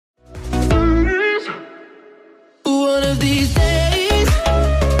these days.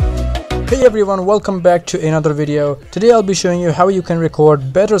 Hey everyone, welcome back to another video. Today I'll be showing you how you can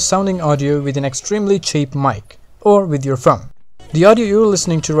record better sounding audio with an extremely cheap mic or with your phone. The audio you're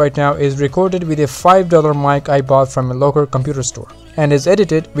listening to right now is recorded with a $5 mic I bought from a local computer store and is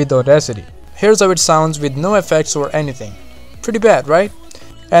edited with Audacity. Here's how it sounds with no effects or anything. Pretty bad, right?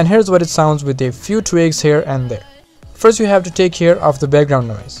 And here's what it sounds with a few tweaks here and there. First, you have to take care of the background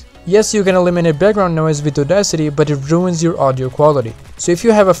noise. Yes, you can eliminate background noise with Audacity, but it ruins your audio quality. So if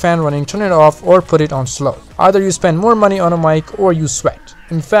you have a fan running, turn it off or put it on slow. Either you spend more money on a mic or you sweat.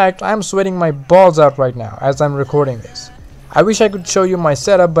 In fact, I'm sweating my balls out right now as I'm recording this. I wish I could show you my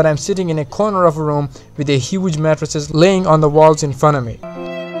setup, but I'm sitting in a corner of a room with a huge mattresses laying on the walls in front of me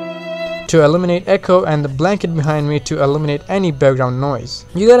to eliminate echo and the blanket behind me to eliminate any background noise.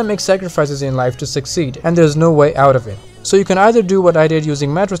 You gotta make sacrifices in life to succeed, and there's no way out of it. So you can either do what I did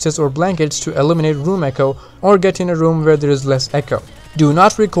using mattresses or blankets to eliminate room echo, or get in a room where there is less echo. Do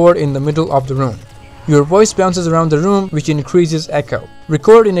not record in the middle of the room. Your voice bounces around the room, which increases echo.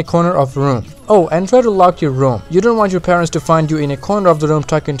 Record in a corner of the room. Oh, and try to lock your room. You don't want your parents to find you in a corner of the room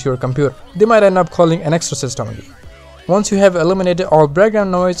talking to your computer. They might end up calling an exorcist on you. Once you have eliminated all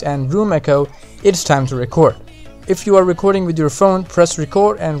background noise and room echo, it's time to record. If you are recording with your phone, press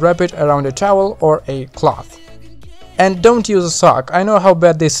record and wrap it around a towel or a cloth. And don't use a sock. I know how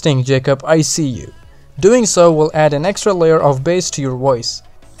bad they stink, Jacob, I see you. Doing so will add an extra layer of bass to your voice,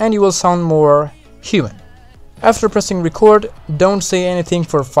 and you will sound more human. After pressing record, don't say anything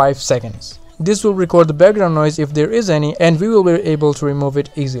for 5 seconds. This will record the background noise if there is any, and we will be able to remove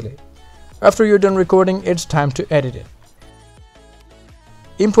it easily. After you're done recording, it's time to edit it.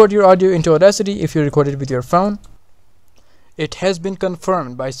 Import your audio into Audacity if you recorded with your phone. It has been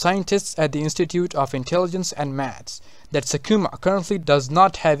confirmed by scientists at the Institute of Intelligence and Maths that Sakuma currently does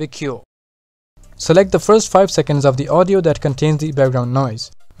not have a cure. Select the first 5 seconds of the audio that contains the background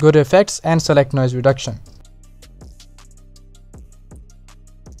noise. Go to Effects and select Noise Reduction.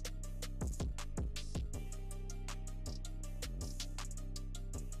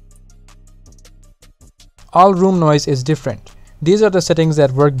 All room noise is different. These are the settings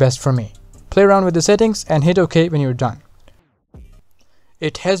that work best for me. Play around with the settings and hit OK when you're done.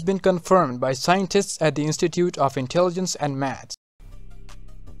 It has been confirmed by scientists at the Institute of Intelligence and Maths.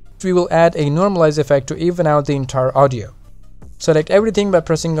 We will add a Normalize effect to even out the entire audio. Select everything by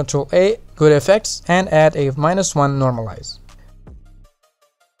pressing Ctrl A, go to Effects and add a -1 Normalize.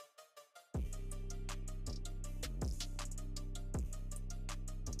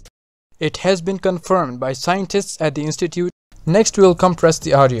 It has been confirmed by scientists at the Institute. Next, we will compress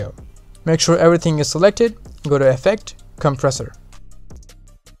the audio. Make sure everything is selected, go to Effect, Compressor.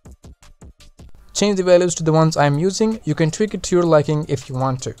 Change the values to the ones I'm using. You can tweak it to your liking if you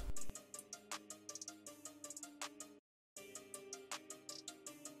want to.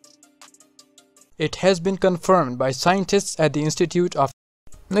 It has been confirmed by scientists at the Institute of...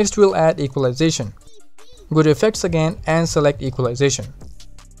 Next, we'll add Equalization. Go to Effects again and select Equalization.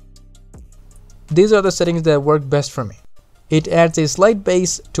 These are the settings that work best for me. It adds a slight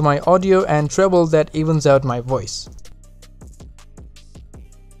bass to my audio and treble that evens out my voice.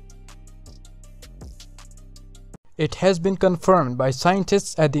 It has been confirmed by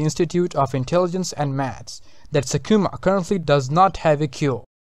scientists at the Institute of Intelligence and Maths that Sakuma currently does not have a cure.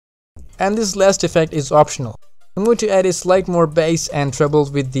 And this last effect is optional. I'm going to add a slight more bass and treble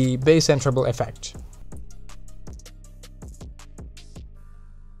with the bass and treble effect.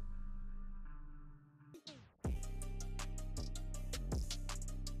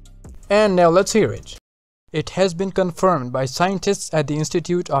 And now let's hear it. It has been confirmed by scientists at the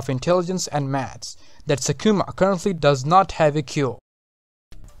Institute of Intelligence and Maths that Sakuma currently does not have a cure.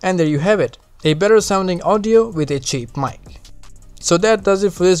 And there you have it, a better sounding audio with a cheap mic. So that does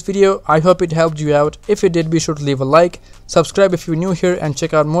it for this video. I hope it helped you out. If it did, be sure to leave a like, subscribe if you're new here, and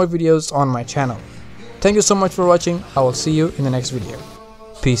check out more videos on my channel. Thank you so much for watching. I will see you in the next video.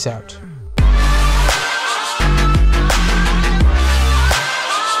 Peace out.